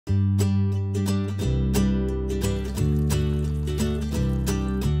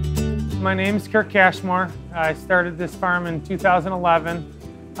My name's Kirk Cashmore. I started this farm in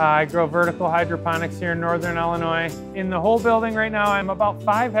 2011. I grow vertical hydroponics here in northern Illinois. In the whole building right now, I'm about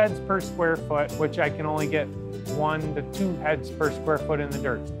 5 heads per square foot, which I can only get 1 to 2 heads per square foot in the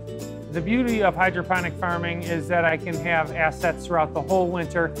dirt. The beauty of hydroponic farming is that I can have assets throughout the whole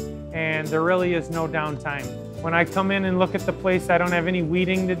winter, and there really is no downtime. When I come in and look at the place, I don't have any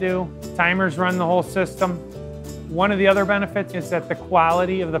weeding to do. Timers run the whole system. One of the other benefits is that the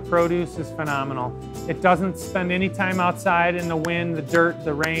quality of the produce is phenomenal. It doesn't spend any time outside in the wind, the dirt,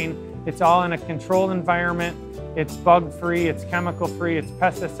 the rain. It's all in a controlled environment. It's bug-free, it's chemical-free, it's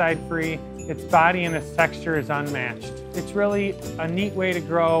pesticide-free. Its body and its texture is unmatched. It's really a neat way to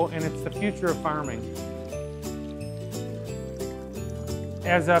grow, and it's the future of farming.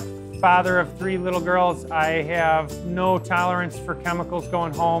 As a father of 3 little girls, I have no tolerance for chemicals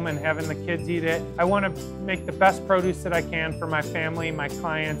going home and having the kids eat it. I want to make the best produce that I can for my family, my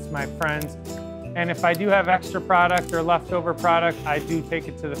clients, my friends. And if I do have extra product or leftover product, I do take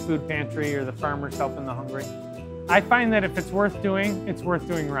it to the food pantry or the Farmers Helping the Hungry. I find that if it's worth doing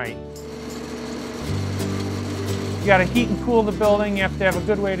right. You got to heat and cool the building. You have to have a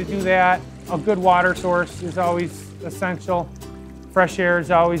good way to do that. A good water source is always essential. Fresh air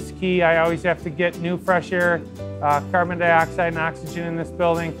is always key. I always have to get new fresh air, carbon dioxide and oxygen in this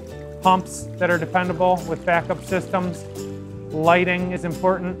building. Pumps that are dependable with backup systems. Lighting is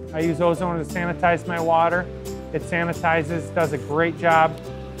important. I use ozone to sanitize my water. It sanitizes, does a great job.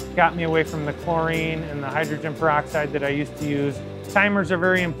 Got me away from the chlorine and the hydrogen peroxide that I used to use. Timers are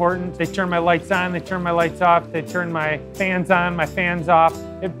very important. They turn my lights on, they turn my lights off, they turn my fans on, my fans off.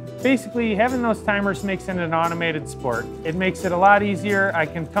 Basically, having those timers makes it an automated sport. It makes it a lot easier. I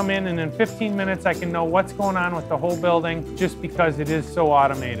can come in and in 15 minutes I can know what's going on with the whole building just because it is so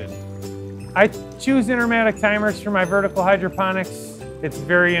automated. I choose Intermatic timers for my vertical hydroponics. It's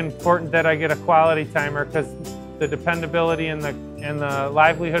very important that I get a quality timer because the dependability and the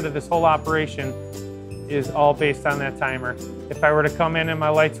livelihood of this whole operation is all based on that timer. If I were to come in and my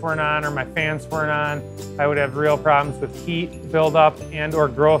lights weren't on or my fans weren't on, I would have real problems with heat buildup and or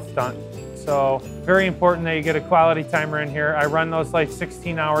growth stunt. So very important that you get a quality timer in here. I run those lights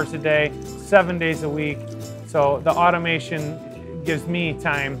 16 hours a day, 7 days a week. So the automation gives me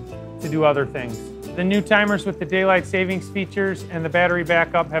time to do other things. The new timers with the daylight savings features and the battery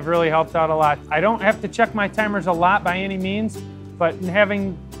backup have really helped out a lot. I don't have to check my timers a lot by any means, but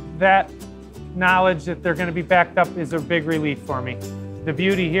having that knowledge that they're going to be backed up is a big relief for me. The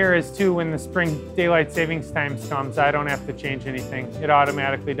beauty here is too, when the spring daylight savings times comes, I don't have to change anything. It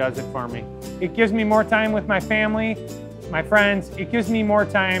automatically does it for me. It gives me more time with my family, my friends. It gives me more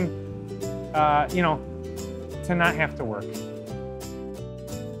time, to not have to work.